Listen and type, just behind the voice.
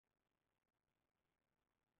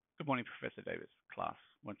Good morning, Professor Davis class.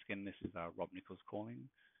 Once again, this is Rob Nichols calling,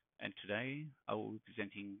 and today I will be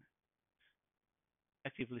presenting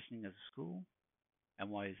active listening as a school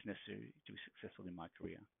and why it is necessary to be successful in my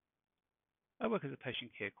career. I work as a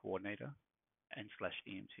patient care coordinator and slash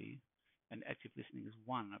EMT, and active listening is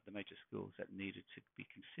one of the major skills that needed to be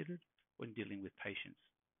considered when dealing with patients.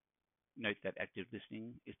 Note that active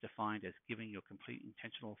listening is defined as giving your complete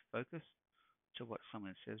intentional focus to what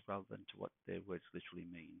someone says rather than to what their words literally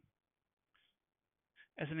mean.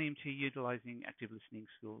 As an EMT, utilizing active listening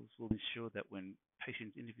skills will ensure that when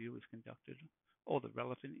patient interview is conducted, all the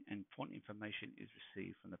relevant and important information is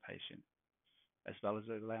received from the patient, as well as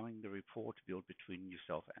allowing the rapport to build between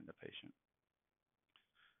yourself and the patient.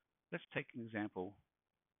 Let's take an example.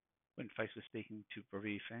 When faced with speaking to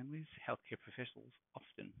bereaved families, healthcare professionals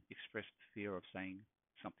often express the fear of saying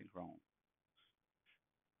something wrong.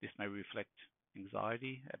 This may reflect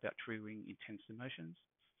anxiety about triggering intense emotions.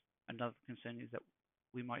 Another concern is that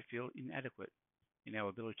we might feel inadequate in our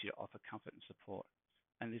ability to offer comfort and support,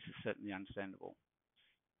 and this is certainly understandable.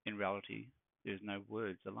 In reality, there is no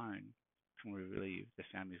words alone can relieve the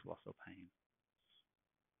family's loss or pain.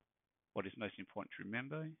 What is most important to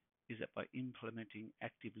remember is that by implementing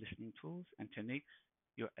active listening tools and techniques,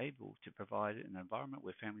 you're able to provide an environment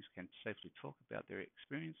where families can safely talk about their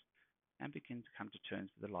experience and begin to come to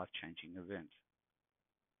terms with a life-changing event.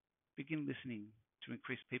 Begin listening to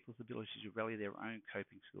increase people's ability to rally their own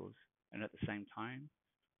coping skills and at the same time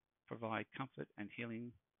provide comfort and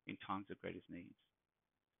healing in times of greatest needs.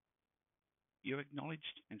 You're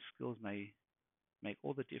acknowledged and skills may make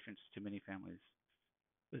all the difference to many families.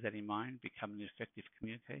 With that in mind, becoming an effective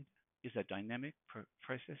communicator is a dynamic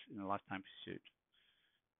process in a lifetime pursuit.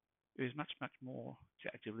 There is much, much more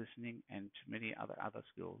to active listening and to many other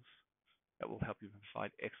skills that will help you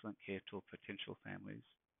provide excellent care to potential families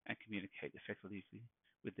and communicate effectively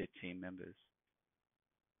with their team members.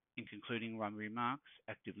 In concluding my remarks,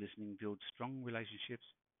 active listening builds strong relationships,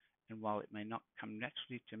 and while it may not come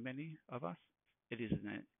naturally to many of us, it is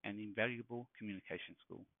an invaluable communication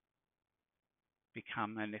skill.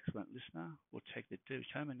 Become an excellent listener will take the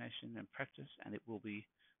determination and practice, and it will be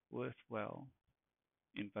worthwhile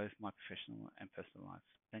in both my professional and personal life.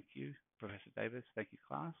 Thank you, Professor Davis. Thank you,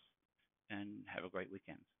 class, and have a great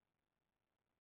weekend.